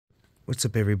What's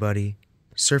up, everybody?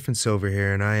 Surfing Silver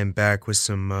here, and I am back with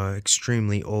some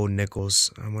extremely old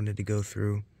nickels I wanted to go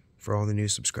through for all the new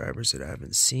subscribers that I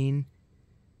haven't seen.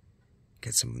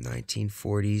 Got some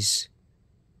 1940s.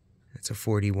 That's a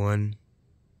 41.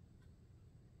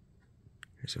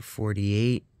 There's a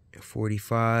 48, a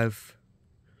 45,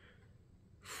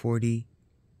 40.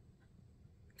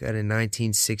 Got a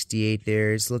 1968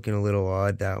 there. It's looking a little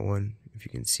odd, that one, if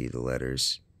you can see the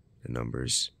letters, the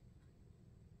numbers.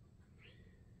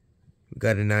 We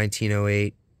got a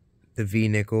 1908, the V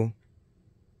nickel,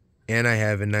 and I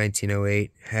have a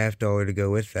 1908 $half to go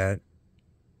with that.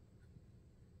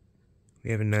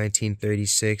 We have a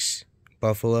 1936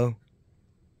 Buffalo.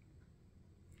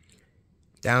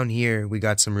 Down here, we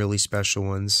got some really special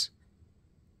ones.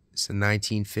 It's a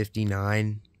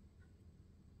 1959,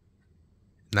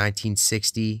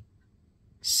 1960,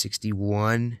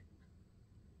 61,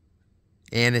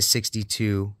 and a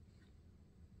 62.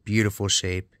 Beautiful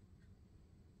shape.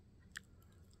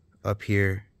 Up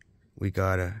here, we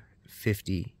got a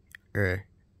 50, or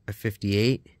a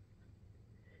 58,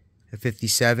 a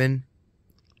 57.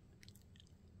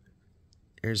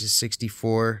 There's a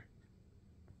 64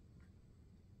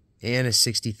 and a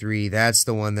 63. That's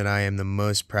the one that I am the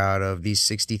most proud of. These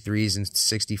 63s and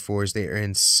 64s, they are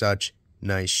in such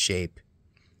nice shape.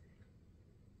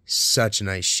 Such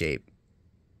nice shape.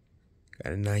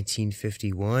 Got a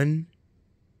 1951,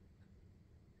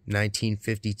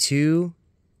 1952,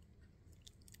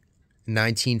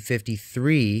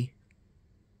 1953,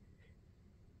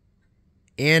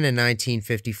 and a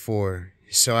 1954.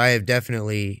 So I have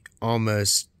definitely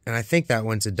almost, and I think that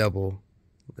one's a double.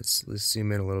 Let's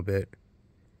zoom in a little bit.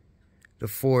 The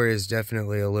 4 is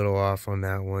definitely a little off on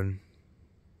that one.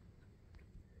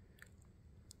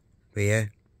 But yeah,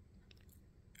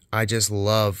 I just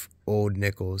love old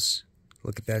nickels.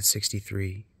 Look at that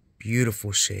 63.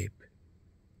 Beautiful shape.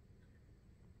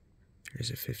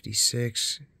 There's a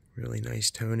 56. Really nice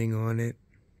toning on it.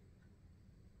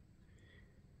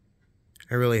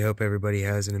 I really hope everybody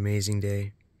has an amazing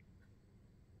day.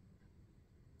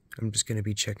 I'm just going to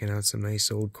be checking out some nice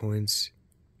old coins.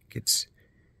 I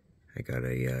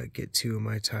gotta get 2 of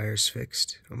my tires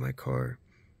fixed on my car.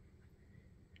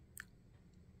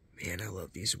 Man, I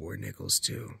love these war nickels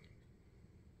too.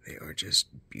 They are just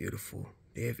beautiful.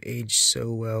 They have aged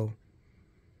so well.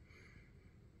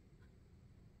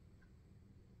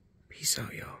 Peace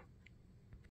out, y'all.